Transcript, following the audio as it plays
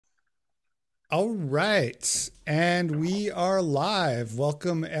All right. And we are live.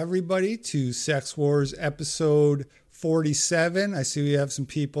 Welcome, everybody, to Sex Wars episode 47. I see we have some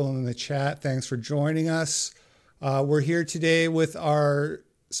people in the chat. Thanks for joining us. We're here today with our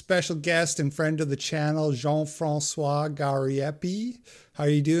special guest and friend of the channel, Jean-Francois Gariepi. How are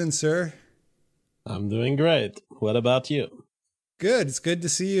you doing, sir? I'm doing great. What about you? Good. It's good to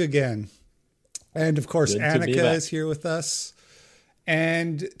see you again. And, of course, Annika is here with us.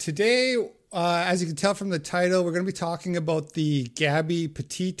 And today, as you can tell from the title, we're going to be talking about the Gabby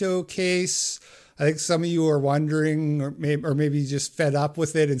Petito case. I think some of you are wondering, or maybe just fed up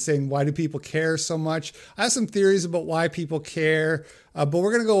with it and saying, why do people care so much? I have some theories about why people care, but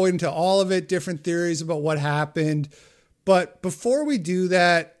we're going to go into all of it, different theories about what happened. But before we do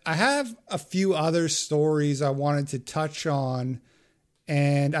that, I have a few other stories I wanted to touch on.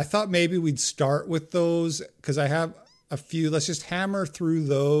 And I thought maybe we'd start with those because I have a few. Let's just hammer through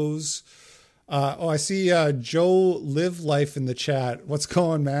those. I see Joe Live Life in the chat. What's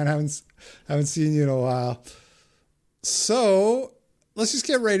going, man? Haven't seen you in a while. So let's just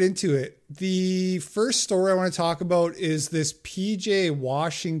get right into it. The first story I want to talk about is this PJ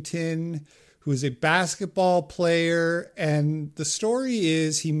Washington, who is a basketball player. And the story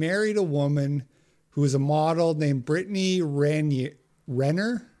is he married a woman who is a model named Brittany Renner.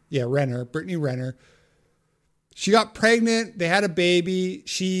 Brittany Renner. She got pregnant. They had a baby.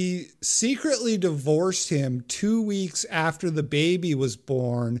 She secretly divorced him 2 weeks after the baby was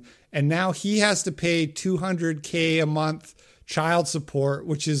born. And now he has to pay $200K a month child support,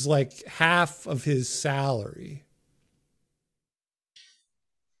 which is like half of his salary.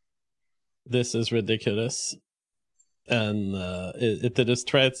 This is ridiculous. And it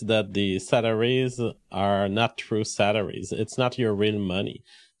illustrates that the salaries are not true salaries. It's not your real money.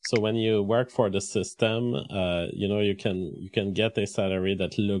 So when you work for the system, you can get a salary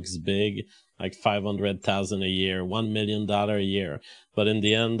that looks big, like $500,000 a year, $1 million a year. But in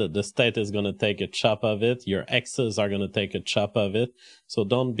the end, the state is going to take a chop of it. Your exes are going to take a chop of it. So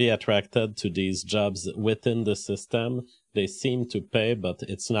don't be attracted to these jobs within the system. They seem to pay, but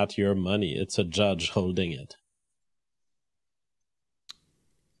it's not your money. It's a judge holding it.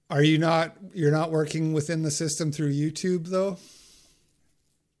 You're not working within the system through YouTube though?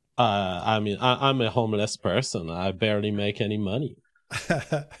 I'm a homeless person. I barely make any money.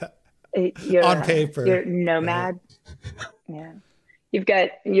 On paper. You're nomad. Yeah. You've got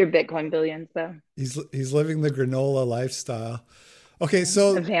your Bitcoin billions though. He's living the granola lifestyle. Okay,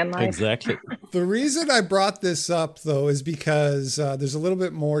 so the van life. Exactly. The reason I brought this up though is because there's a little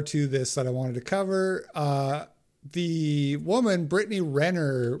bit more to this that I wanted to cover. The woman, Brittany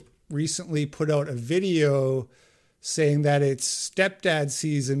Renner, recently put out a video saying that it's stepdad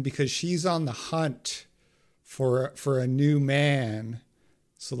season because she's on the hunt for a new man.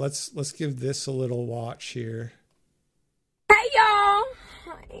 So let's give this a little watch here. Hey y'all!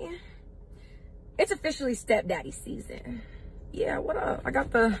 Hi. It's officially stepdaddy season. Yeah, what up? I got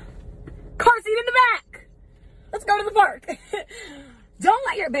the car seat in the back. Let's go to the park. Don't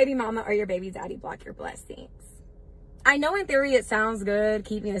let your baby mama or your baby daddy block your blessings. I know in theory it sounds good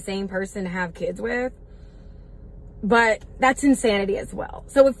keeping the same person to have kids with, but that's insanity as well.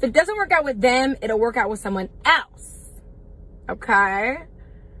 So if it doesn't work out with them, it'll work out with someone else. Okay?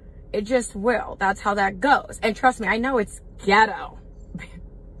 It just will. That's how that goes. And trust me, I know it's ghetto.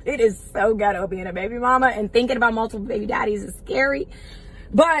 It is so ghetto being a baby mama, and thinking about multiple baby daddies is scary.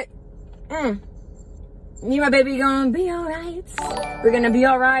 But, me and my baby gonna be all right. We're gonna be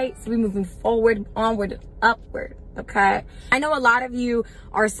all right. So we're moving forward, onward, upward. Okay. I know a lot of you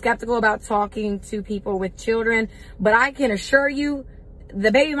are skeptical about talking to people with children, but I can assure you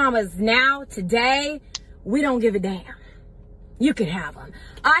the baby mamas now, today, we don't give a damn. You can have them.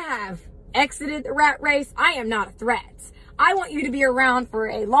 I have exited the rat race. I am not a threat. I want you to be around for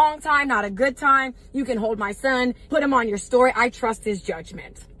a long time, not a good time. You can hold my son, put him on your story. I trust his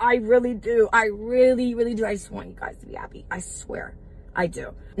judgment. I really do. I really, really do. I just want you guys to be happy. I swear I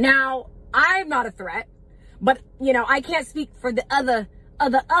do. Now, I'm not a threat. But, I can't speak for the other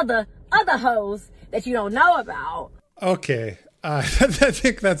hoes that you don't know about. Okay. I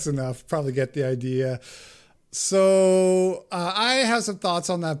think that's enough. Probably get the idea. So I have some thoughts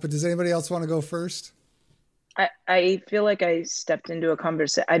on that, but does anybody else want to go first? I feel like I stepped into a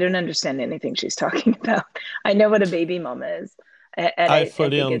conversation. I don't understand anything she's talking about. I know what a baby mama is. I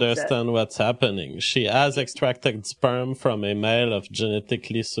fully understand what's happening. She has extracted sperm from a male of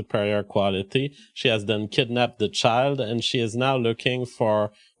genetically superior quality. She has then kidnapped the child, and she is now looking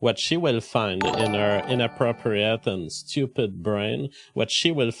for what she will find in her inappropriate and stupid brain, what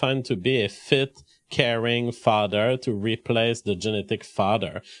she will find to be a fit caring father to replace the genetic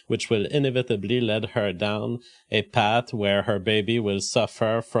father, which will inevitably lead her down a path where her baby will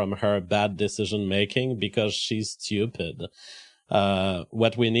suffer from her bad decision making because she's stupid.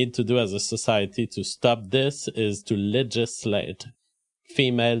 What we need to do as a society to stop this is to legislate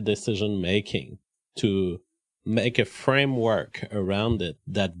female decision making, to make a framework around it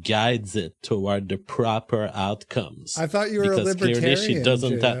that guides it toward the proper outcomes. I thought you were a libertarian, clearly she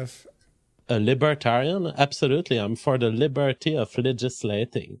doesn't JF. A libertarian? Absolutely. I'm for the liberty of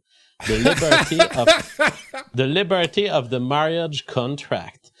legislating. The liberty of the marriage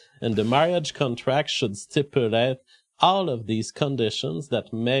contract. And the marriage contract should stipulate all of these conditions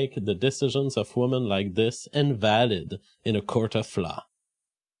that make the decisions of women like this invalid in a court of law.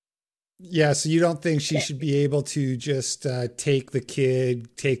 Yeah, so you don't think she should be able to just take the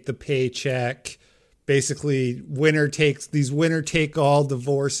kid, take the paycheck, basically winner take all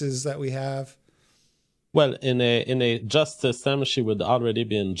divorces that we have? Well, in a just system, she would already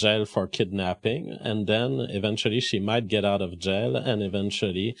be in jail for kidnapping, and then eventually she might get out of jail and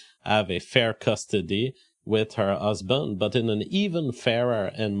eventually have a fair custody with her husband. But in an even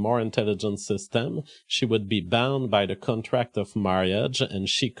fairer and more intelligent system, she would be bound by the contract of marriage and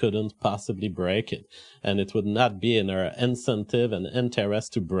she couldn't possibly break it. And it would not be in her incentive and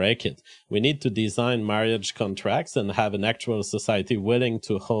interest to break it. We need to design marriage contracts and have an actual society willing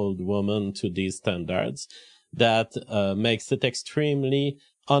to hold women to these standards that makes it extremely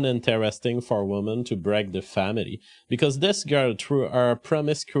uninteresting for women to break the family. Because this girl, through her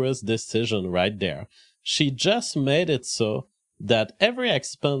promiscuous decision right there, she just made it so that every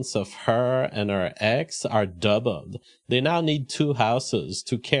expense of her and her ex are doubled. They now need 2 houses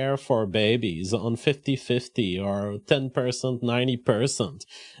to care for babies on 50-50 or 10%, 90%.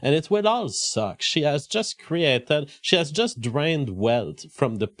 And it will all suck. She has just drained wealth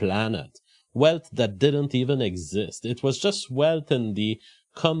from the planet. Wealth that didn't even exist. It was just wealth in the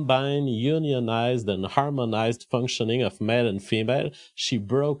combined, unionized, and harmonized functioning of male and female. She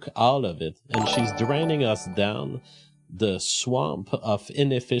broke all of it, and she's draining us down the swamp of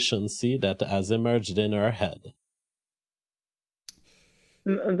inefficiency that has emerged in her head.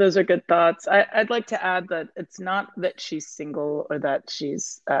 Those are good thoughts. I'd like to add that it's not that she's single or that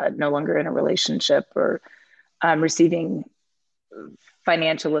she's no longer in a relationship or receiving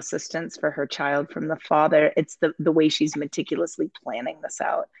financial assistance for her child from the father. It's the way she's meticulously planning this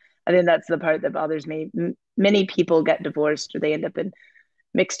out. I think that's the part that bothers me. Many people get divorced or they end up in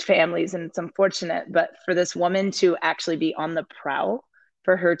mixed families, and it's unfortunate. But for this woman to actually be on the prowl,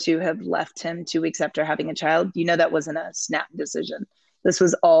 for her to have left him 2 weeks after having a child, that wasn't a snap decision. This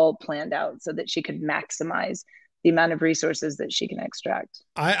was all planned out so that she could maximize the amount of resources that she can extract.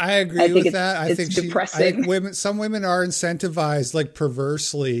 I agree with that. I think depressing. Some women are incentivized like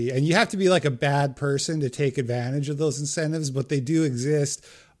perversely, and you have to be like a bad person to take advantage of those incentives, but they do exist.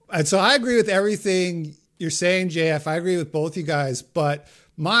 And so I agree with everything you're saying, JF. I agree with both you guys, but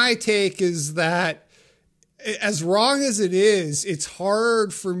my take is that as wrong as it is, it's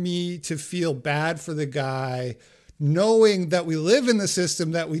hard for me to feel bad for the guy knowing that we live in the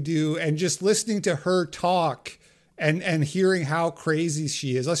system that we do and just listening to her talk and hearing how crazy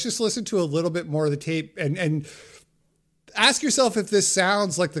she is. Let's just listen to a little bit more of the tape and ask yourself if this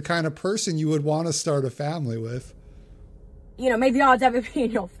sounds like the kind of person you would want to start a family with. May the odds ever be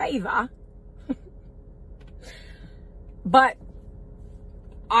in your favor. But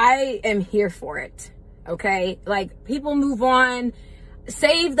I am here for it. Okay? Like, people move on.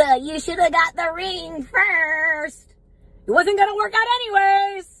 You should have got the ring first. It wasn't going to work out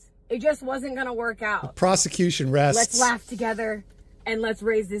anyways. It just wasn't going to work out. The prosecution rests. Let's laugh together and let's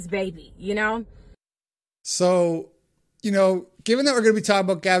raise this baby, So, given that we're going to be talking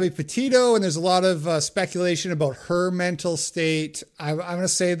about Gabby Petito and there's a lot of speculation about her mental state, I'm going to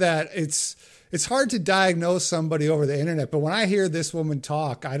say that it's hard to diagnose somebody over the internet. But when I hear this woman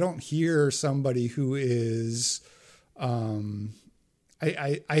talk, I don't hear somebody who is...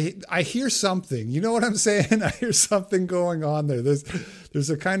 I hear something, you know what I'm saying? I hear something going on there. There's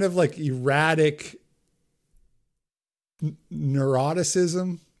a kind of like erratic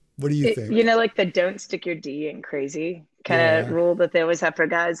neuroticism. What do you think? Like the don't stick your D in crazy kind of rule that they always have for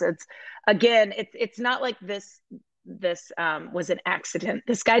guys. It's not like this was an accident.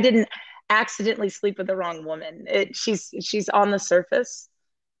 This guy didn't accidentally sleep with the wrong woman. She's on the surface.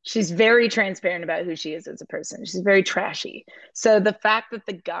 She's very transparent about who she is as a person. She's very trashy. So the fact that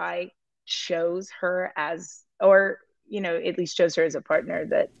the guy chose her as, or, at least chose her as a partner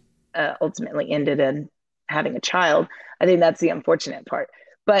that ultimately ended in having a child, I think that's the unfortunate part.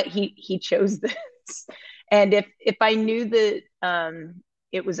 But he chose this. And if I knew that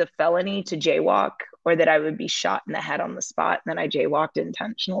it was a felony to jaywalk, or that I would be shot in the head on the spot. And then I jaywalked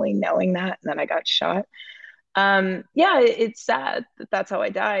intentionally, knowing that, and then I got shot. Yeah, it's sad that that's how I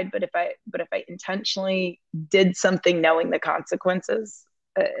died. But if I intentionally did something knowing the consequences,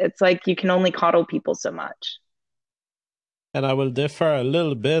 it's like you can only coddle people so much. And I will differ a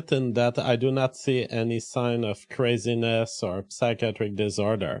little bit in that I do not see any sign of craziness or psychiatric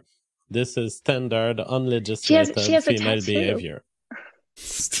disorder. This is standard, unlegislated female behavior.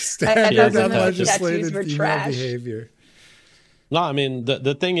 Standard, unlegislated female behavior. No, I mean,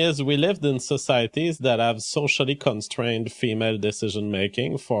 the thing is, we lived in societies that have socially constrained female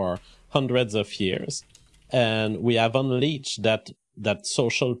decision-making for hundreds of years. And we have unleashed that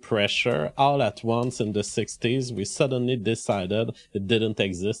social pressure all at once in the 60s. We suddenly decided it didn't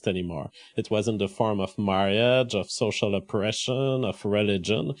exist anymore. It was in the form of marriage, of social oppression, of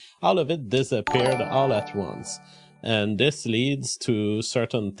religion. All of it disappeared all at once. And this leads to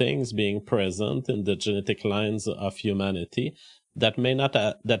certain things being present in the genetic lines of humanity that may not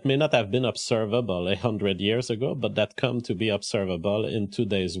have been observable 100 years ago, but that come to be observable in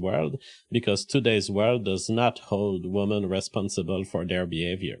today's world, because today's world does not hold women responsible for their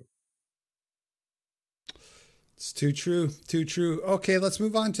behavior. It's too true. Too true. Okay, let's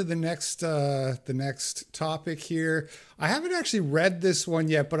move on to the next topic here. I haven't actually read this one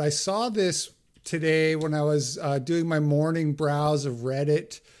yet, but I saw this today when I was doing my morning browse of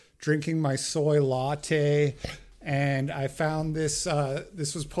Reddit, drinking my soy latte. And I found this,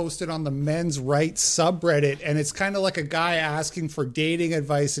 this was posted on the men's rights subreddit, and it's kind of like a guy asking for dating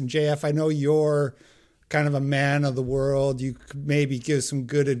advice. And JF, I know you're kind of a man of the world. You could maybe give some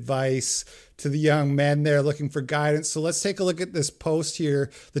good advice to the young men there looking for guidance. So let's take a look at this post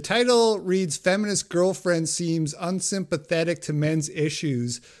here. The title reads, "Feminist girlfriend seems unsympathetic to men's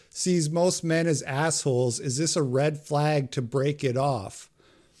issues, sees most men as assholes. Is this a red flag to break it off?"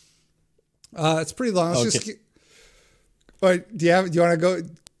 It's pretty long. Let's just... But do you want to go?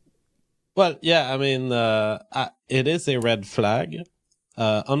 Well, yeah, I mean, it is a red flag.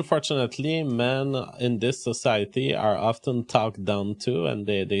 Unfortunately, men in this society are often talked down to, and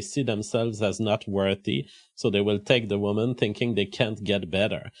they see themselves as not worthy. So they will take the woman thinking they can't get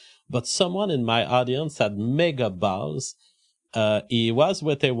better. But someone in my audience had mega balls. He was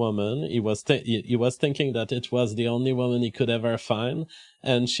with a woman. He was thinking that it was the only woman he could ever find,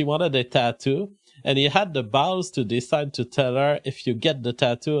 and she wanted a tattoo. And he had the balls to decide to tell her, "If you get the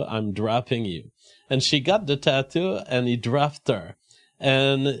tattoo, I'm dropping you." And she got the tattoo, and he dropped her.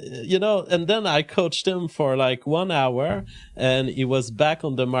 And, and then I coached him for like 1 hour, and he was back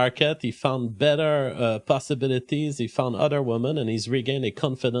on the market. He found better possibilities. He found other women, and he's regained a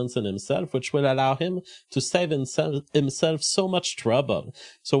confidence in himself, which will allow him to save himself so much trouble.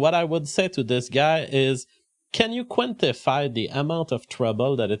 So what I would say to this guy is, can you quantify the amount of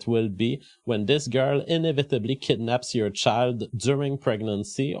trouble that it will be when this girl inevitably kidnaps your child during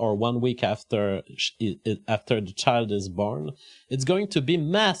pregnancy or 1 week after the child is born? It's going to be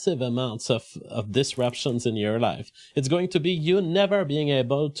massive amounts of disruptions in your life. It's going to be you never being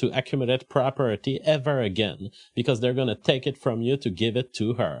able to accumulate property ever again, because they're going to take it from you to give it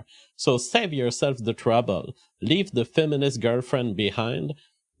to her. So save yourself the trouble. Leave the feminist girlfriend behind.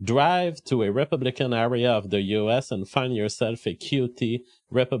 Drive to a Republican area of the U.S. and find yourself a cutie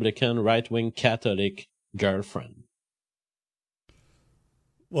Republican right-wing Catholic girlfriend.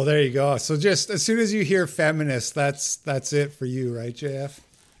 Well, there you go. So just as soon as you hear feminist, that's it for you, right, JF?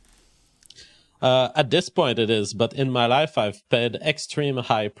 At this point it is, but in my life I've paid extreme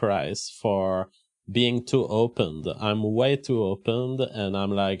high price for being too opened. I'm way too opened, and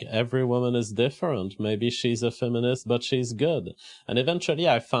I'm like, every woman is different. Maybe she's a feminist, but she's good. And eventually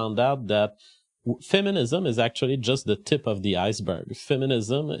I found out that feminism is actually just the tip of the iceberg.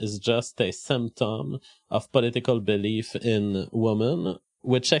 Feminism is just a symptom of political belief in women,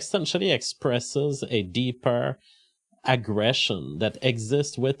 which essentially expresses a deeper aggression that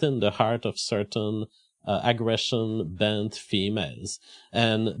exists within the heart of certain aggression-bent females.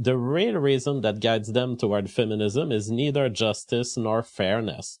 And the real reason that guides them toward feminism is neither justice nor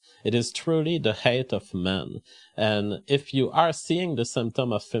fairness. It is truly the hate of men. And if you are seeing the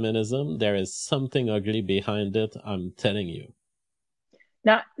symptom of feminism, there is something ugly behind it, I'm telling you.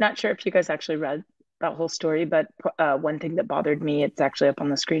 Not sure if you guys actually read that whole story, but one thing that bothered me, it's actually up on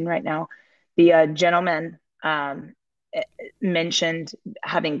the screen right now. The gentleman mentioned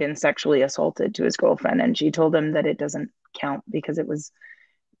having been sexually assaulted to his girlfriend, and she told him that it doesn't count because it was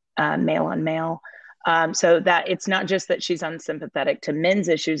male on male. So that it's not just that she's unsympathetic to men's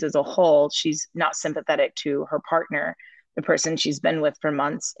issues as a whole, she's not sympathetic to her partner, the person she's been with for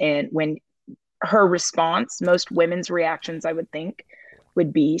months. And when her response, most women's reactions, I would think,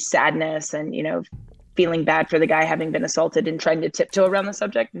 would be sadness and, feeling bad for the guy having been assaulted and trying to tiptoe around the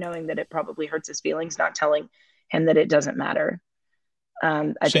subject, knowing that it probably hurts his feelings, not telling him that it doesn't matter.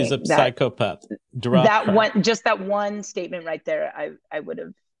 She's a psychopath. That one statement right there, I would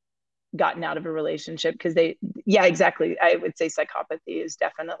have gotten out of a relationship, because exactly. I would say psychopathy is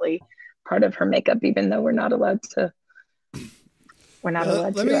definitely part of her makeup, even though we're not allowed to.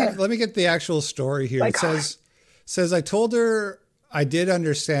 Let me get the actual story here. It says, I told her I did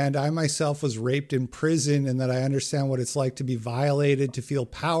understand I myself was raped in prison and that I understand what it's like to be violated, to feel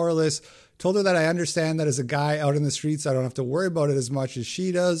powerless. Told her that I understand that as a guy out in the streets, I don't have to worry about it as much as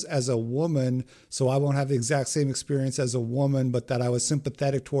she does as a woman. So I won't have the exact same experience as a woman, but that I was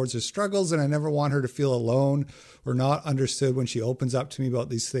sympathetic towards her struggles and I never want her to feel alone or not understood when she opens up to me about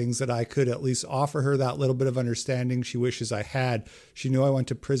these things, that I could at least offer her that little bit of understanding she wishes I had. She knew I went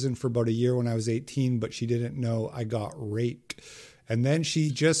to prison for about a year when I was 18, but she didn't know I got raped. And then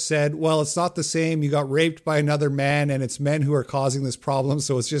she just said, well, it's not the same. You got raped by another man and it's men who are causing this problem.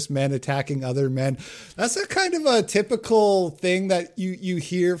 So it's just men attacking other men. That's a kind of a typical thing that you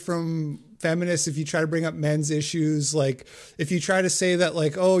hear from feminists if you try to bring up men's issues. Like if you try to say that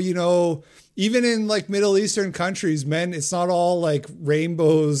like, oh, even in like Middle Eastern countries, men, it's not all like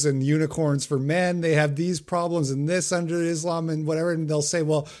rainbows and unicorns for men. They have these problems and this under Islam and whatever. And they'll say,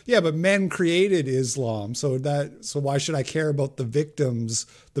 well, yeah, but men created Islam. So why should I care about the victims,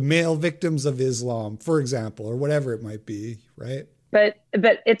 the male victims of Islam, for example, or whatever it might be, right? But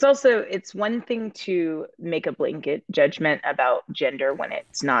it's one thing to make a blanket judgment about gender when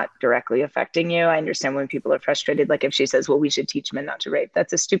it's not directly affecting you. I understand when people are frustrated, like if she says, well, we should teach men not to rape.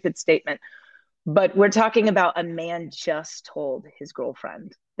 That's a stupid statement. But we're talking about a man just told his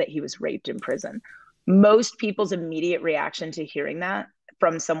girlfriend that he was raped in prison. Most people's immediate reaction to hearing that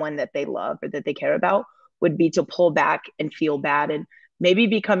from someone that they love or that they care about would be to pull back and feel bad and maybe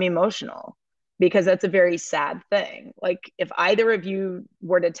become emotional, because that's a very sad thing. Like if either of you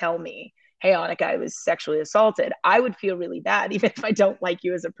were to tell me, hey, Annika, I was sexually assaulted, I would feel really bad, even if I don't like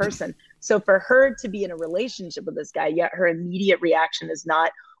you as a person. So for her to be in a relationship with this guy, yet her immediate reaction is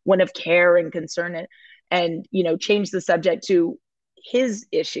not one of care and concern and change the subject to his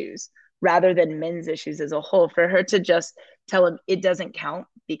issues rather than men's issues as a whole, for her to just tell him it doesn't count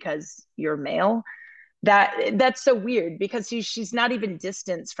because you're male, that's so weird, because she's not even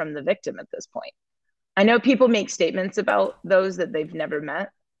distanced from the victim at this point. I know people make statements about those that they've never met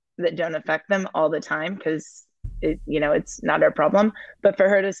that don't affect them all the time because it's not our problem. But for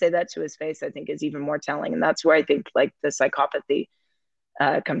her to say that to his face, I think is even more telling. And that's where I think like the psychopathy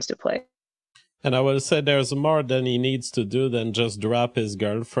comes to play. And I would say there's more than he needs to do than just drop his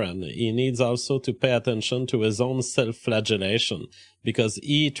girlfriend. He needs also to pay attention to his own self-flagellation, because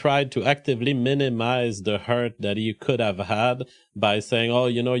he tried to actively minimize the hurt that he could have had by saying, oh,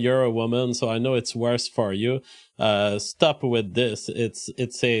 you're a woman, so I know it's worse for you. Stop with this.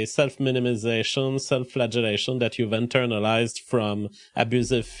 It's a self-minimization, self-flagellation that you've internalized from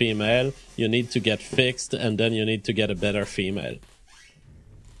abusive female. You need to get fixed, and then you need to get a better female.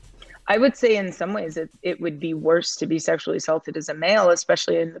 I would say in some ways it would be worse to be sexually assaulted as a male,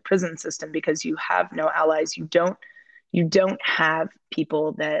 especially in the prison system, because you have no allies. You don't have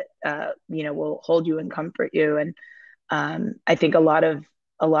people that will hold you and comfort you. And I think a lot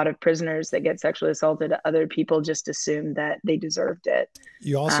of prisoners that get sexually assaulted, other people just assume that they deserved it.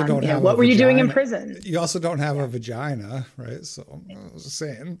 You also don't have. What were you doing in prison? You also don't have a vagina, right? So I was just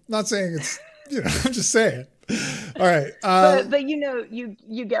saying, not saying it's. I'm just saying. All right, but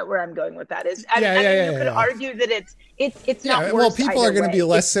you get where I'm going with that. You could argue that it's not worse. Well, people are going to be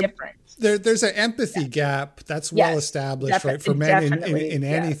less different. There's an empathy gap that's well established, right, for men in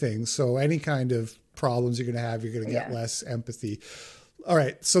anything. So any kind of problems you're going to have, you're going to get less empathy. All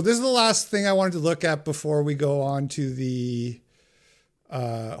right, so this is the last thing I wanted to look at before we go on to the.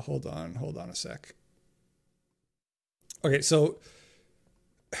 Hold on a sec. Okay, so.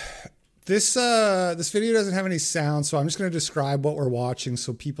 This video doesn't have any sound, so I'm just going to describe what we're watching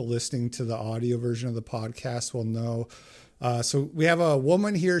so people listening to the audio version of the podcast will know. So we have a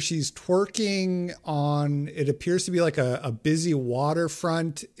woman here. She's twerking on, it appears to be like a busy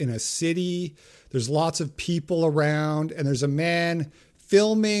waterfront in a city. There's lots of people around, and there's a man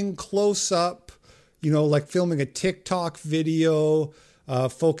filming close up, like filming a TikTok video,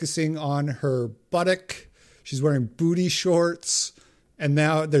 focusing on her buttock. She's wearing booty shorts. And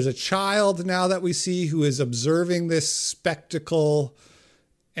now there's a child now that we see who is observing this spectacle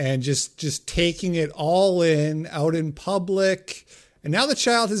and just taking it all in out in public. And now the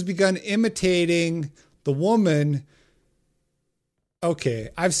child has begun imitating the woman. Okay,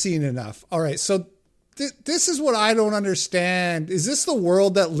 I've seen enough. All right, so this is what I don't understand. Is this the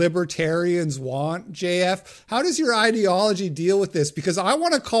world that libertarians want, JF? How does your ideology deal with this? Because I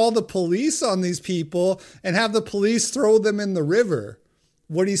want to call the police on these people and have the police throw them in the river.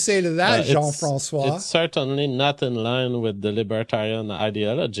 What do you say to that, Jean-Francois? It's certainly not in line with the libertarian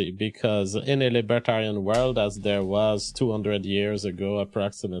ideology, because in a libertarian world, as there was 200 years ago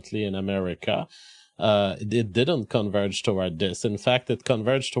approximately in America, it didn't converge toward this. In fact, it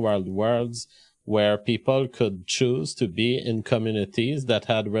converged toward worlds where people could choose to be in communities that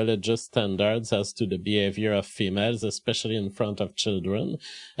had religious standards as to the behavior of females, especially in front of children,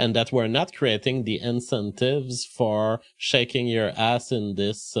 and that were not creating the incentives for shaking your ass in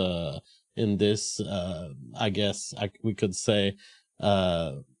this, I guess we could say,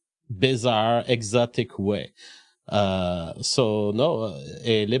 bizarre, exotic way. So no,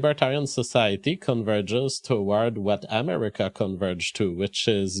 a libertarian society converges toward what America converged to, which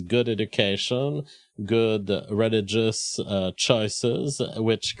is good education, good religious choices,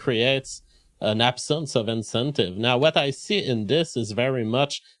 which creates an absence of incentive. Now, what I see in this is very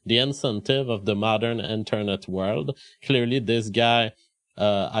much the incentive of the modern internet world. Clearly, this guy,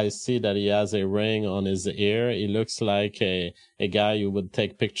 I see that he has a ring on his ear. He looks like a guy who would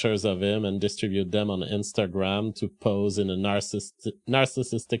take pictures of him and distribute them on Instagram to pose in a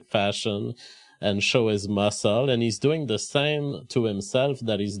narcissistic fashion and show his muscle. And he's doing the same to himself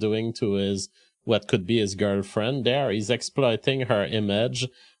that he's doing to his, what could be his girlfriend there. He's exploiting her image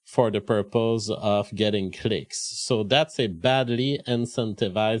for the purpose of getting clicks. So that's a badly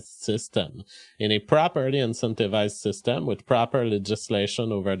incentivized system. In a properly incentivized system with proper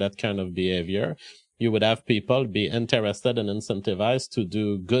legislation over that kind of behavior, you would have people be interested and incentivized to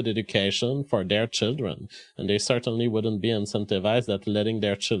do good education for their children. And they certainly wouldn't be incentivized at letting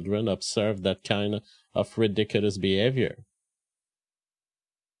their children observe that kind of ridiculous behavior.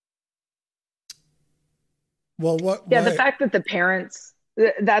 Well, the fact that the parents,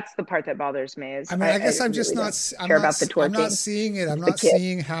 that's the part that bothers me. Is I guess I'm just not care about the twerking. I'm not seeing it. I'm not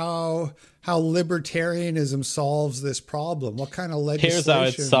seeing how libertarianism solves this problem. What kind of legislation? Here's how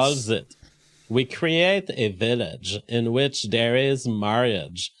it solves it. We create a village in which there is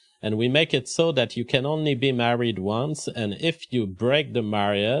marriage, and we make it so that you can only be married once, and if you break the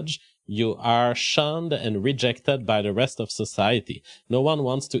marriage, you are shunned and rejected by the rest of society. No one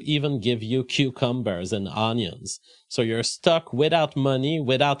wants to even give you cucumbers and onions. So you're stuck without money,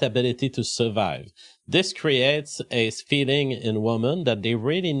 without ability to survive. This creates a feeling in women that they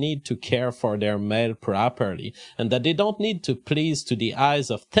really need to care for their male properly, and that they don't need to please to the eyes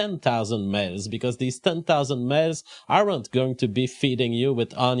of 10,000 males, because these 10,000 males aren't going to be feeding you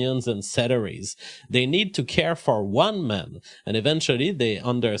with onions and celeries. They need to care for one man, and eventually they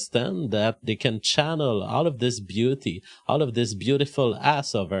understand that they can channel all of this beauty, all of this beautiful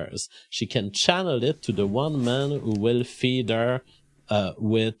ass of hers. She can channel it to the one man who will feed her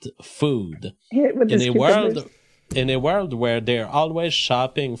with food. In a world where they're always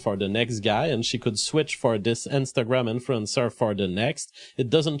shopping for the next guy, and she could switch for this Instagram influencer for the next, it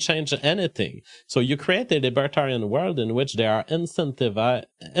doesn't change anything. So you create a libertarian world in which there are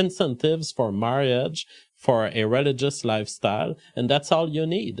incentives for marriage, for a religious lifestyle, and that's all you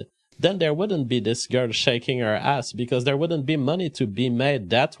need. Then there wouldn't be this girl shaking her ass, because there wouldn't be money to be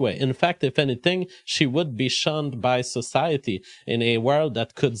made that way. In fact, if anything, she would be shunned by society in a world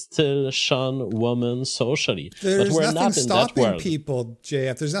that could still shun women socially. There's nothing stopping people,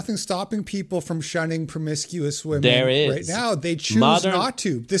 JF. There's nothing stopping people from shunning promiscuous women. There is. Right now, they choose not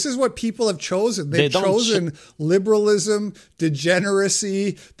to. This is what people have chosen. They've chosen liberalism,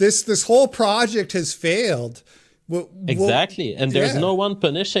 degeneracy. This whole project has failed. Exactly, and there's no one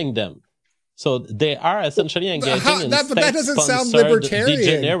punishing them, so they are essentially engaging in that doesn't sound libertarian.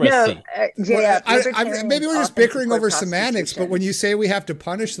 Degeneracy. No, maybe we're just bickering over semantics, but when you say we have to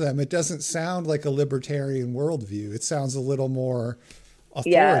punish them, it doesn't sound like a libertarian worldview. It sounds a little more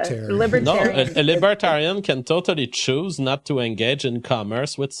authoritarian. A libertarian can totally choose not to engage in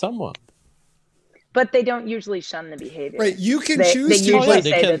commerce with someone. But they don't usually shun the behavior. Right, you can choose to. But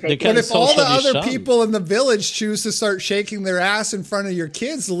if all the other people in the village choose to start shaking their ass in front of your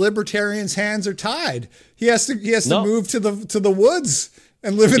kids, the libertarian's hands are tied. He has to move to the woods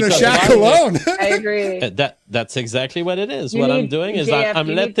and live in a shack alone. I agree. That's exactly what it is. I'm doing is I'm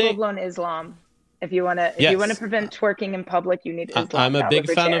letting full-blown Islam. If you want to prevent twerking in public, you need Islam. I'm a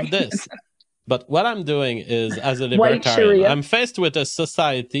big fan of this. But what I'm doing is, as a libertarian, I'm faced with a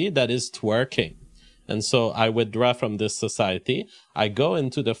society that is twerking. And so I withdraw from this society. I go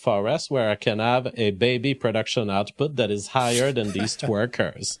into the forest where I can have a baby production output that is higher than these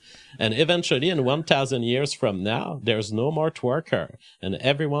twerkers. And eventually, in 1,000 years from now, there's no more twerker. And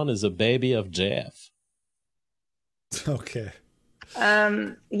everyone is a baby of JF. Okay.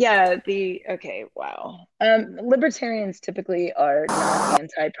 Wow. Libertarians typically are not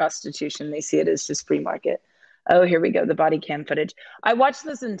anti-prostitution. They see it as just free market. Oh, here we go. The body cam footage. I watched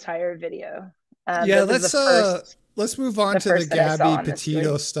this entire video. Let's move on to the Gabby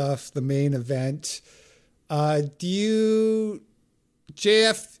Petito stuff, the main event. JF,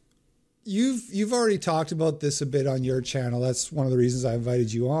 you've already talked about this a bit on your channel. That's one of the reasons I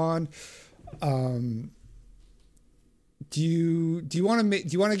invited you on. Do you want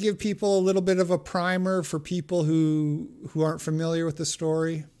to give people a little bit of a primer for people who aren't familiar with the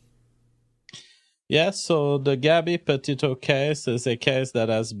story? Yeah, so the Gabby Petito case is a case that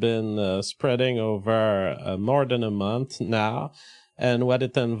has been spreading over more than a month now. And what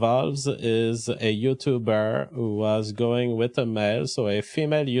it involves is a YouTuber who was going with a male, so a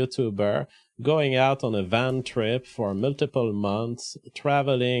female YouTuber, going out on a van trip for multiple months,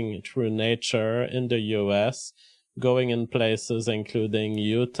 traveling through nature in the U.S., going in places including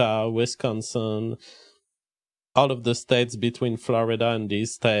Utah, Wisconsin, all of the states between Florida and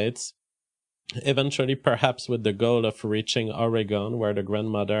these states. Eventually, perhaps with the goal of reaching Oregon, where the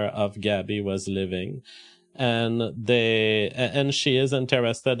grandmother of Gabby was living. And she is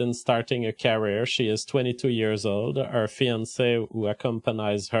interested in starting a career. She is 22 years old. Her fiancé, who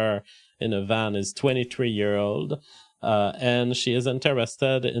accompanies her in a van, is 23-year-old. And she is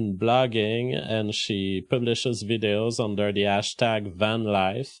interested in blogging, and she publishes videos under the hashtag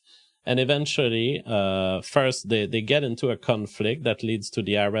VanLife. And eventually, first they get into a conflict that leads to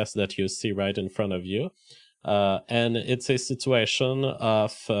the arrest that you see right in front of you. And it's a situation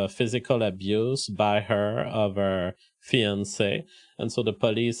of physical abuse by her of her fiancé. And so the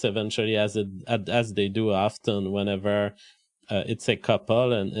police eventually, as they do often whenever it's a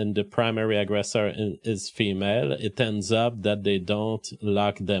couple and the primary aggressor is female, it ends up that they don't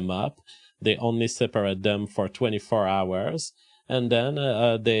lock them up. They only separate them for 24 hours. And then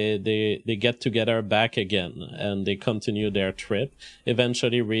they get together back again, and they continue their trip,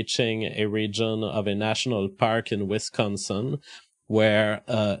 eventually reaching a region of a national park in Wisconsin, where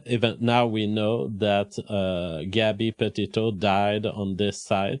even now we know that Gabby Petito died on this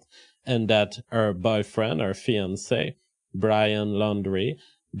site, and that her boyfriend, her fiancé, Brian Laundrie,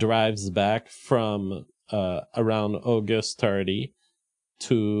 drives back from around August 30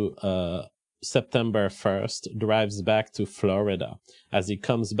 to September 1st, drives back to Florida. As he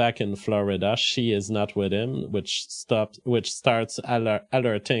comes back in Florida, she is not with him, which starts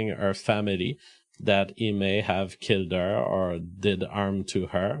alerting her family that he may have killed her or did harm to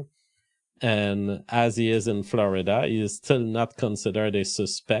her. And as he is in Florida, he is still not considered a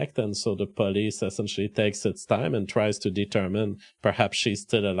suspect, and so the police essentially takes its time and tries to determine perhaps she's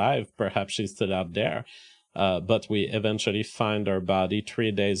still alive, perhaps she's still out there. But we eventually find her body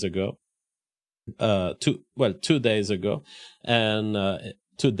 3 days ago. 2 days ago, and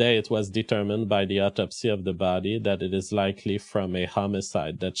today it was determined by the autopsy of the body that it is likely from a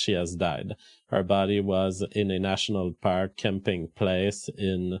homicide that she has died. Her body was in a national park camping place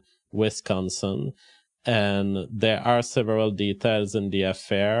in Wisconsin, and there are several details in the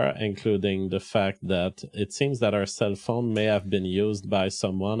affair, including the fact that it seems that her cell phone may have been used by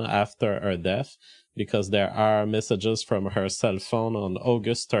someone after her death, because there are messages from her cell phone on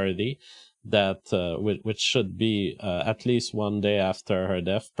August 30 that which should be at least 1 day after her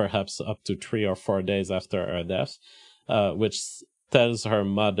death, perhaps up to 3 or 4 days after her death, which tells her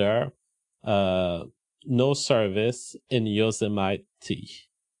mother no service in Yosemite,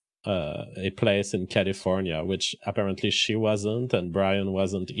 a place in California, which apparently she wasn't and Brian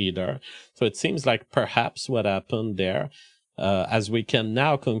wasn't either. So it seems like perhaps what happened there, as we can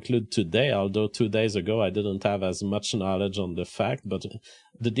now conclude today, although 2 days ago I didn't have as much knowledge on the fact, but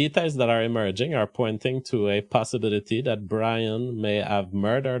the details that are emerging are pointing to a possibility that Brian may have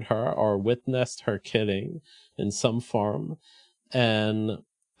murdered her or witnessed her killing in some form, and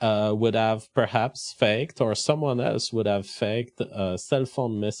would have perhaps faked, or someone else would have faked cell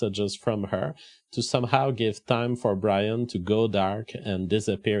phone messages from her to somehow give time for Brian to go dark and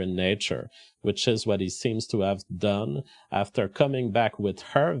disappear in nature, which is what he seems to have done after coming back with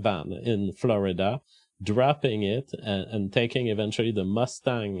her van in Florida, dropping it and taking eventually the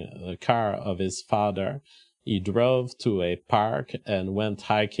Mustang car of his father. He drove to a park and went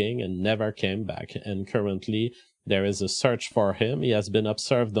hiking and never came back. And currently there is a search for him. He has been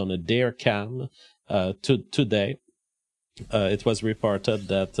observed on a deer cam today. It was reported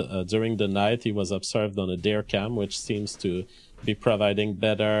that during the night he was observed on a deer cam, which seems to be providing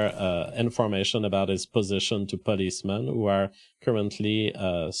better information about his position to policemen who are currently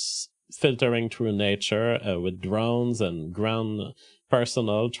filtering through nature with drones and ground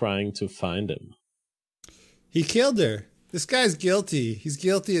personnel trying to find him. He killed her. This guy's guilty. He's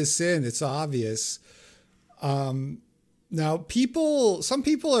guilty as sin. It's obvious. Now, some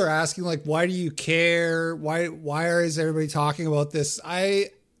people are asking, like, why do you care? Why is everybody talking about this? I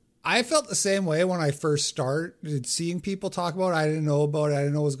felt the same way when I first started seeing people talk about it. I didn't know about it. I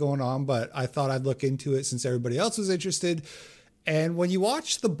didn't know what was going on, but I thought I'd look into it since everybody else was interested. And when you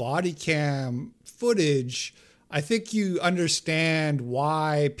watch the body cam footage, I think you understand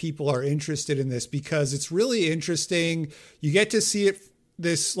why people are interested in this, because it's really interesting. You get to see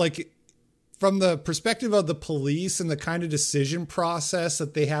this like from the perspective of the police and the kind of decision process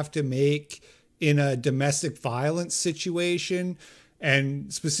that they have to make in a domestic violence situation,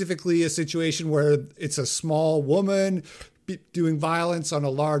 and specifically a situation where it's a small woman doing violence on a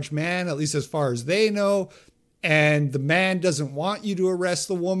large man, at least as far as they know. And the man doesn't want you to arrest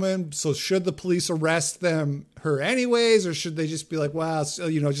the woman. So should the police arrest her anyways, or should they just be like, wow, it's,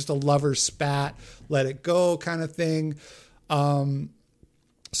 just a lover spat, let it go kind of thing.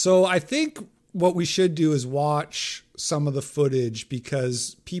 So I think what we should do is watch some of the footage,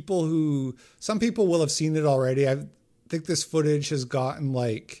 because some people will have seen it already. I think this footage has gotten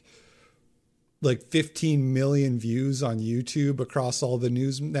like 15 million views on YouTube across all the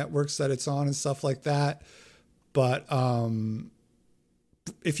news networks that it's on and stuff like that. But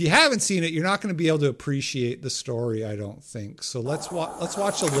if you haven't seen it, you're not going to be able to appreciate the story, I don't think. So let's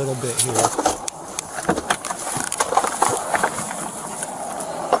watch a little bit here.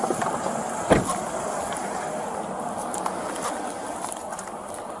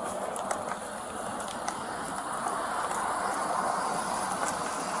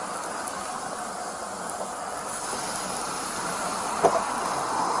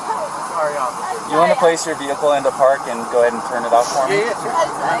 You want to place your vehicle into park and go ahead and turn it off for me? Yeah, sure.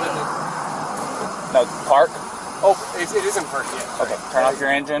 No, park? Oh, it is in park, yeah. Okay, turn off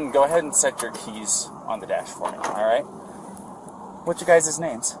your engine. Go ahead and set your keys on the dash for me, all right? What's your guys'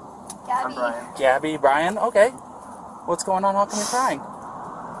 names? Gabby. I'm Brian. Gabby, Brian? Okay. What's going on? How come you're crying?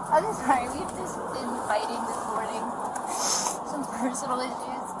 I'm sorry, we've just been fighting this morning. Some personal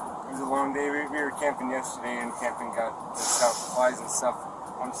issues. It was a long day. We were camping yesterday, and camping got the stuff, flies and stuff.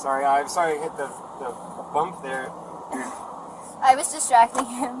 I'm sorry I hit the bump there. I was distracting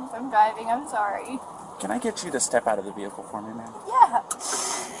him from driving, I'm sorry. Can I get you to step out of the vehicle for me, man? Yeah.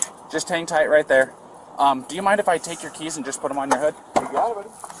 Just hang tight right there. Do you mind if I take your keys and just put them on your hood? You got it, buddy.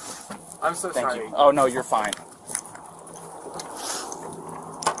 I'm so Thank sorry. you. Oh, no, you're fine.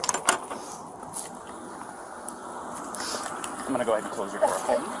 I'm going to go ahead and close your door,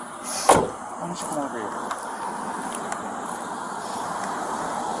 okay? Why don't you come over here?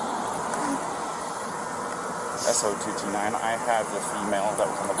 SO229, I have the female that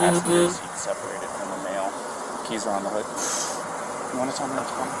was on the passenger seat separated from the male. Keys are on the hood. You want to tell me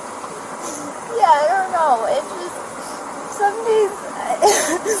what's going on? Yeah, I don't know. It's just, some days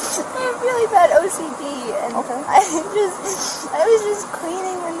I have really bad OCD, and okay. I was just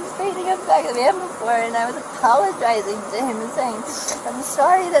cleaning and straightening up the back of the van before, and I was apologizing to him and saying, I'm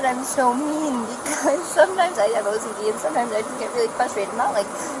sorry that I'm so mean, because sometimes I have OCD and sometimes I just get really frustrated. I'm not like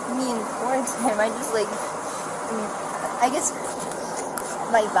mean towards him, I guess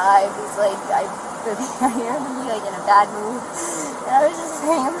my vibe is like I am like in a bad mood, and I was just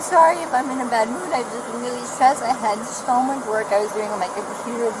saying I'm sorry if I'm in a bad mood. I've just been really stressed. I had so much work I was doing on my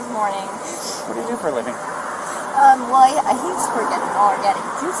computer this morning. What do you do for a living? Well, I used to work at an organic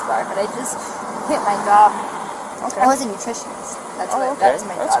juice bar, but I just quit my job. Okay. I was a nutritionist. That was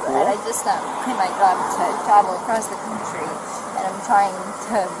my That's job, cool. and I just quit my job to travel across the country, and I'm trying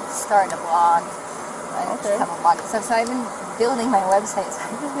to start a blog. I have a blog and stuff, so I've been building my website, so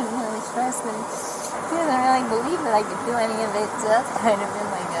I've just been really stressed, and he doesn't really believe that I could do any of it, so that's kind of been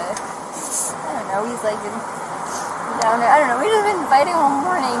like I don't know, he's like down there, I don't know, we've just been fighting all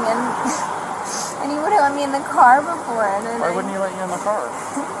morning, and he wouldn't let me in the car before. And then Why wouldn't he let you in the car?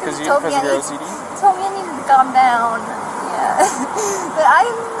 Because of your OCD? He told me I needed to calm down, yeah, but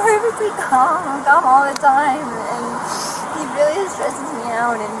I'm perfectly calm, I'm calm all the time, and he really stresses me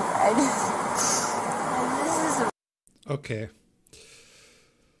out, and I just... Okay.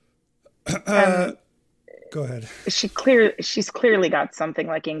 Go ahead. She's clearly got something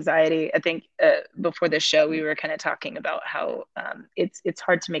like anxiety. I think before the show we were kind of talking about how it's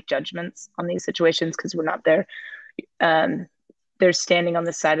hard to make judgments on these situations because we're not there. They're standing on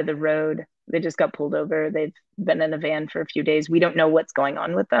the side of the road. They just got pulled over. They've been in a van for a few days. We don't know what's going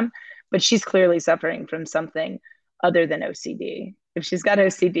on with them, but she's clearly suffering from something other than OCD. If she's got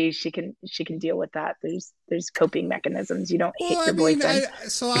OCD, she can deal with that. There's coping mechanisms. You don't hit your boyfriend.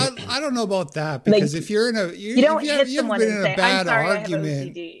 I don't know about that, because if you're in a you've been in a bad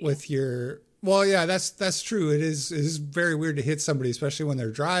argument with your Well, yeah, that's true. It is very weird to hit somebody, especially when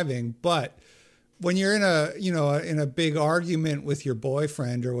they're driving. But when you're in a big argument with your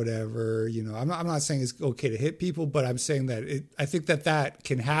boyfriend or whatever, I'm not saying it's okay to hit people, but I'm saying that I think that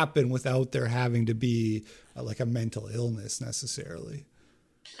can happen without there having to be like a mental illness necessarily.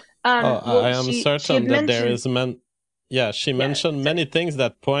 I am certain that there is she mentioned many things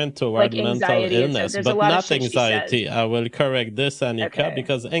that point toward like mental illness, but not anxiety. I will correct this, Annika,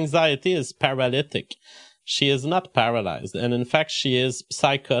 because anxiety is paralytic. She is not paralyzed, and in fact, she is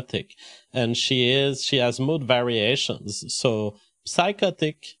psychotic, and she has mood variations. So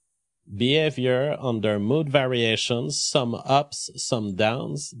psychotic behavior under mood variations, some ups, some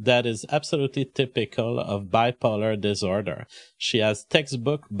downs, that is absolutely typical of bipolar disorder. She has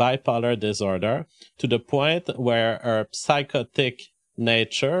textbook bipolar disorder to the point where her psychotic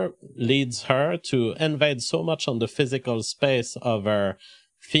nature leads her to invade so much on the physical space of her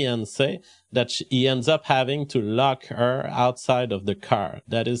fiancé that he ends up having to lock her outside of the car.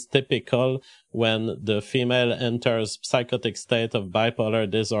 That is typical when the female enters psychotic state of bipolar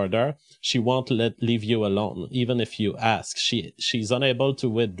disorder. She won't leave you alone, even if you ask. She's unable to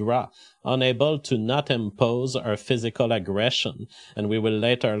withdraw, unable to not impose her physical aggression. And we will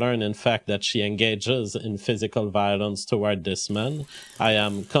later learn, in fact, that she engages in physical violence toward this man. I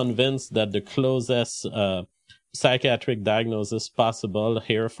am convinced that the closest psychiatric diagnosis possible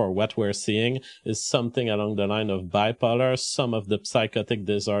here for what we're seeing is something along the line of bipolar, some of the psychotic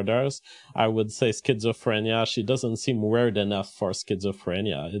disorders. I would say schizophrenia. She doesn't seem weird enough for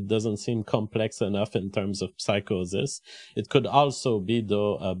schizophrenia. It doesn't seem complex enough in terms of psychosis. It could also be,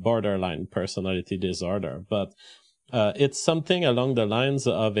 though, a borderline personality disorder, but it's something along the lines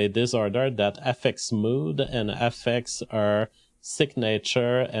of a disorder that affects mood and affects our sick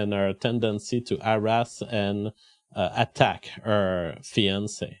nature and her tendency to harass and attack her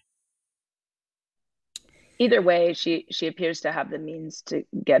fiancé. Either way, she appears to have the means to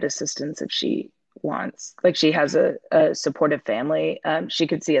get assistance if she wants. Like, she has a supportive family. She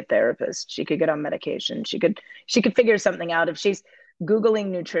could see a therapist. She could get on medication. She could figure something out. If she's Googling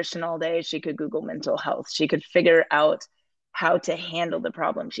nutrition all day, she could Google mental health. She could figure out how to handle the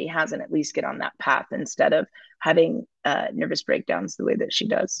problem she has and at least get on that path instead of having nervous breakdowns the way that she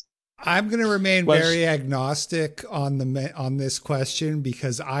does. I'm going to remain very agnostic on this question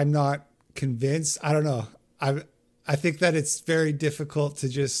because I'm not convinced. I don't know. I think that it's very difficult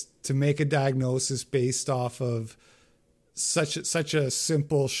to make a diagnosis based off of such a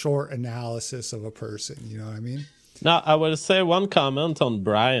simple, short analysis of a person. You know what I mean? Now, I will say one comment on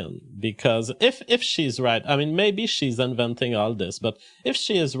Brian, because if she's right, I mean, maybe she's inventing all this, but if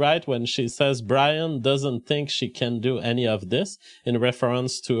she is right when she says Brian doesn't think she can do any of this in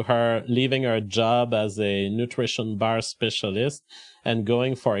reference to her leaving her job as a nutrition bar specialist and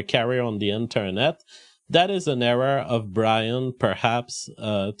going for a career on the internet, that is an error of Brian, perhaps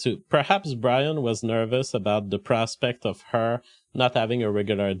Brian was nervous about the prospect of her not having a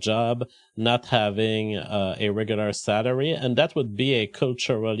regular job, not having a regular salary, and that would be a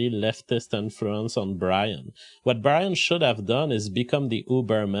culturally leftist influence on Brian. What Brian should have done is become the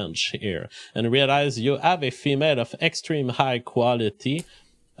Ubermensch here and realize you have a female of extreme high quality,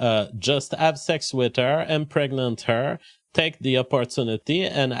 just have sex with her, impregnate her, take the opportunity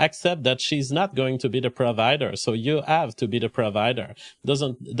and accept that she's not going to be the provider. So you have to be the provider.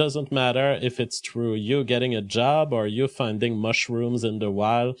 Doesn't matter if it's through you getting a job or you finding mushrooms in the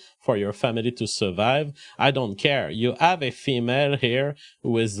wild for your family to survive. I don't care. You have a female here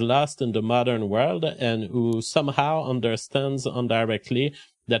who is lost in the modern world and who somehow understands indirectly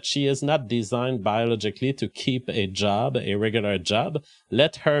that she is not designed biologically to keep a job, a regular job.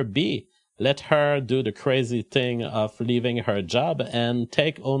 Let her be. Let her do the crazy thing of leaving her job and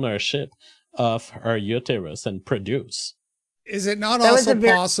take ownership of her uterus and produce. Is it not also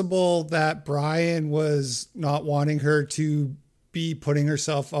possible that Brian was not wanting her to be putting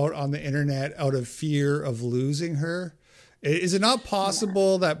herself out on the internet out of fear of losing her? Is it not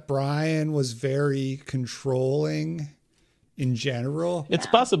possible that Brian was very controlling in general? It's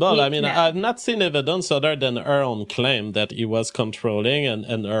possible. I mean, I've not seen evidence other than her own claim that he was controlling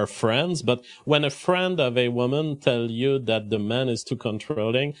and her friends. But when a friend of a woman tell you that the man is too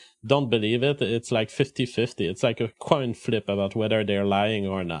controlling, don't believe it. It's like 50-50. It's like a coin flip about whether they're lying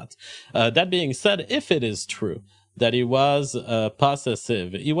or not. That being said, if it is true that he was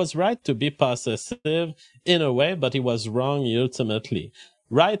possessive, he was right to be possessive in a way, but he was wrong ultimately.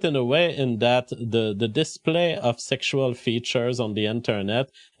 right in a way in that the display of sexual features on the internet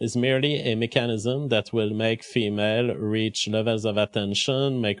is merely a mechanism that will make female reach levels of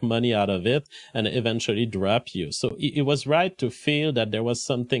attention, make money out of it, and eventually drop you. So it was right to feel that there was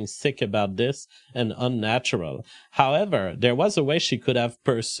something sick about this and unnatural. However, there was a way she could have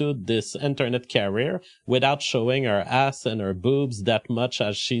pursued this internet career without showing her ass and her boobs that much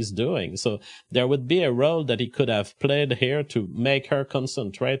as she's doing. So there would be a role that he could have played here to make her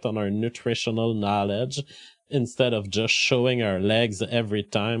concentrate on her nutritional knowledge instead of just showing her legs every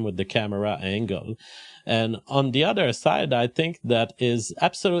time with the camera angle. And on the other side, I think that is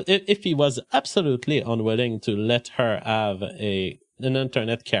if he was absolutely unwilling to let her have an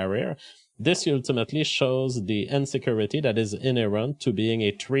internet career, this ultimately shows the insecurity that is inherent to being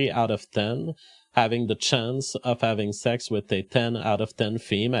a 3 out of 10, having the chance of having sex with a 10 out of 10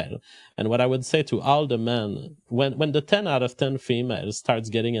 female. And what I would say to all the men, when the 10 out of 10 female starts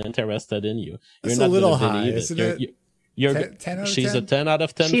getting interested in you, you're not going to believe it. You're 10 out of she's 10? A 10 out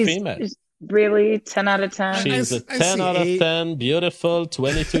of 10 female. Really? 10 out of 10? She's a 10 out of 10, beautiful,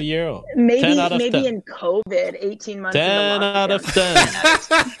 22-year-old. Maybe 10 out of 10. in COVID, 18 months 10 out of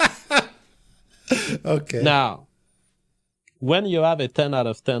 10. Okay. Now, when you have a 10 out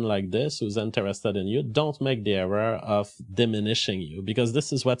of 10 like this who's interested in you, don't make the error of diminishing you, because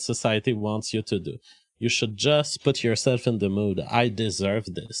this is what society wants you to do. You should just put yourself in the mood. I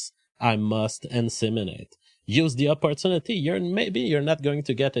deserve this. I must inseminate. Use the opportunity. Maybe you're not going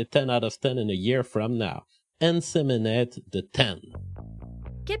to get a 10 out of 10 in a year from now. Inseminate the 10.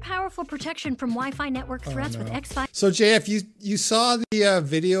 Get powerful protection from Wi-Fi network threats with X5. So JF, you saw the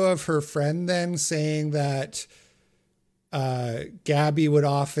video of her friend then saying that Gabby would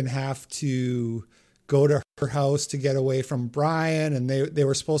often have to go to her house to get away from Brian, and they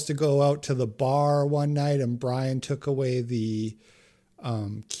were supposed to go out to the bar one night, and Brian took away the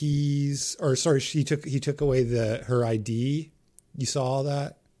keys, or sorry, he took away her ID. You saw all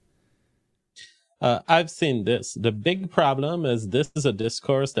that? I've seen this. The big problem is this is a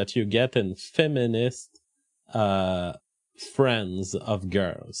discourse that you get in feminist friends of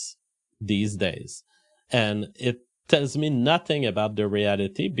girls these days. And it tells me nothing about the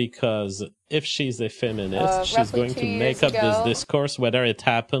reality, because if she's a feminist, she's going to make up this discourse whether it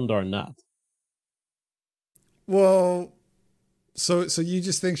happened or not. Well, so you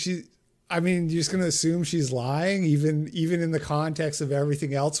just think you're just going to assume she's lying, even in the context of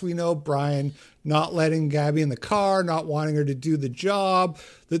everything else we know, Brian not letting Gabby in the car, not wanting her to do the job,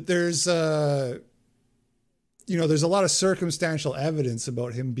 that there's a lot of circumstantial evidence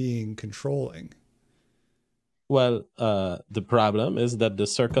about him being controlling. Well, the problem is that the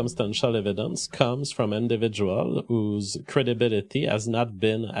circumstantial evidence comes from an individual whose credibility has not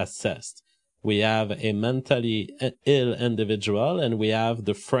been assessed. We have a mentally ill individual, and we have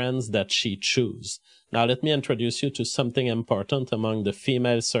the friends that she chooses. Now, let me introduce you to something important among the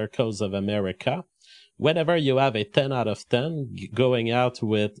female circles of America. Whenever you have a 10 out of 10 going out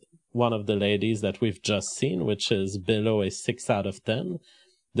with one of the ladies that we've just seen, which is below a 6 out of 10,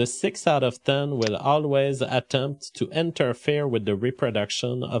 the 6 out of 10 will always attempt to interfere with the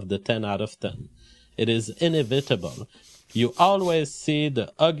reproduction of the 10 out of 10. It is inevitable. You always see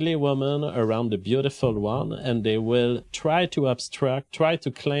the ugly woman around the beautiful one, and they will try to obstruct, try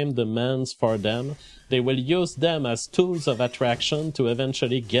to claim the men's for them. They will use them as tools of attraction to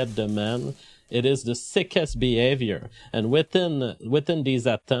eventually get the men. It is the sickest behavior. And within these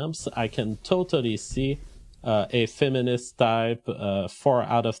attempts, I can totally see a feminist type, 4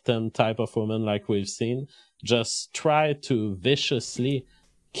 out of 10 type of woman like we've seen, just try to viciously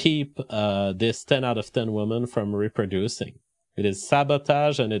keep this 10 out of 10 woman from reproducing. It is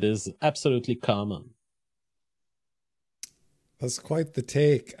sabotage, and it is absolutely common. That's quite the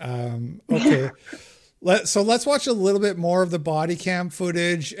take. Okay. So let's watch a little bit more of the body cam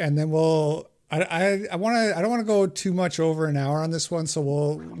footage, and then I don't want to go too much over an hour on this one, so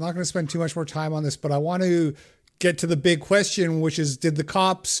I'm not going to spend too much more time on this, but I want to get to the big question, which is, did the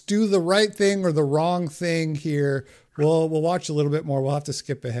cops do the right thing or the wrong thing here? We'll watch a little bit more. We'll have to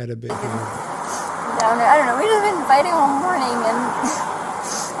skip ahead a bit here. I don't know. We've just been fighting all morning, and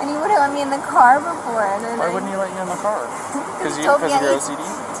he wouldn't let me in the car before. And then Why wouldn't he let you in the car? Because of your OCD?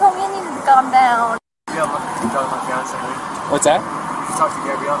 He told me I needed to calm down. Yeah, you talk to my fiance, right? What's that? You talk to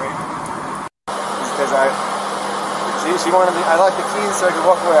Gabrielle, right? Because she wanted me, I locked the keys so I could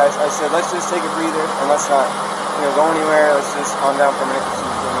walk away. I said, let's just take a breather and let's not, go anywhere. Let's just calm down for a minute, because she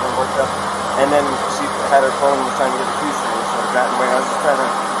was getting a little worked up. And then she had her phone and was trying to get the keys from me, so I got in the way. I was just trying to,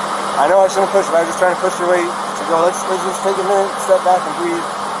 I know I shouldn't push, but I was just trying to push her way to go, let's just take a minute, step back and breathe.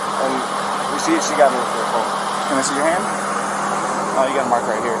 And she got me with her phone. Can I see your hand? Oh, you got a mark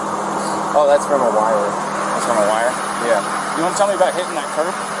right here. Oh, that's from a wire. That's from a wire? Yeah. You want to tell me about hitting that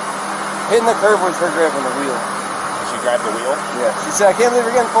curb? Hitting the curb was her grabbing the wheel. She grabbed the wheel? Yeah. She said, I can't believe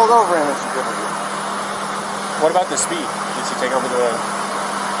we're getting pulled over, and then she grabbed the wheel. What about the speed? Did she take over the...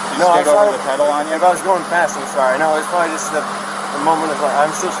 No, I take over the pedal on you? If I was going fast, I'm sorry. No, it's probably just the moment of like,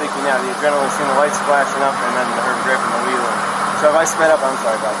 I'm still shaking now. The adrenaline, seeing the lights flashing up, and then her gripping the wheel. So if I sped up, I'm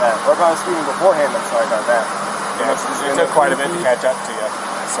sorry about that. Or if I was speeding beforehand, I'm sorry about that. Yeah, it took quite a bit to catch up to you.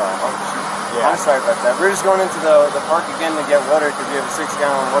 So, yeah. I'm sorry about that. We're just going into the park again to get water because we have a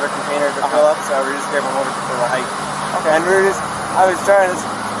 6-gallon water container to fill up. So we're just grabbing water for the hike. Okay. And I was trying to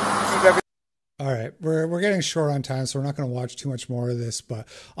keep everything. All right, we're getting short on time, so we're not going to watch too much more of this. But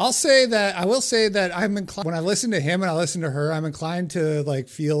I will say that I'm inclined, when I listen to him and I listen to her, I'm inclined to like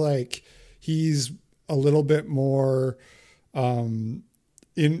feel like he's a little bit more in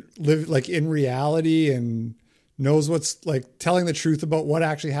reality and knows what's like telling the truth about what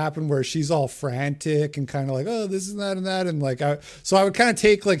actually happened, where she's all frantic and kind of like, oh, this and that and that, and like so I would kind of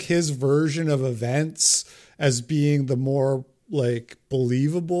take like his version of events as being the more like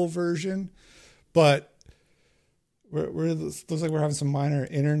believable version. But looks like we're having some minor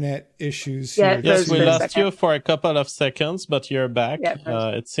internet issues here. Yes, we lost you for a couple of seconds, but you're back. Yeah,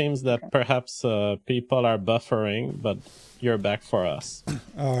 it seems that perhaps people are buffering, but you're back for us.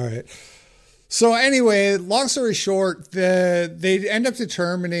 All right. So anyway, long story short, they end up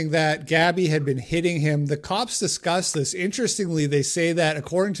determining that Gabby had been hitting him. The cops discuss this. Interestingly, they say that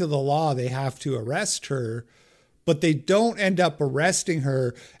according to the law, they have to arrest her, but they don't end up arresting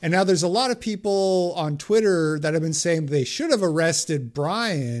her. And now there's a lot of people on Twitter that have been saying they should have arrested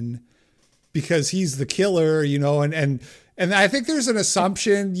Brian because he's the killer, you know, and I think there's an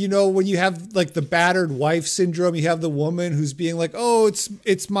assumption, you know, when you have like the battered wife syndrome, you have the woman who's being like, oh,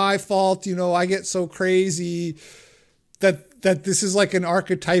 it's my fault. You know, I get so crazy that this is like an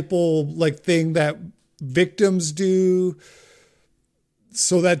archetypal like thing that victims do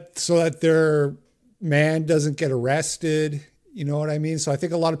so that their man doesn't get arrested. You know what I mean? So I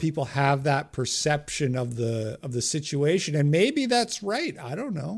think a lot of people have that perception of the situation, and maybe that's right. I don't know.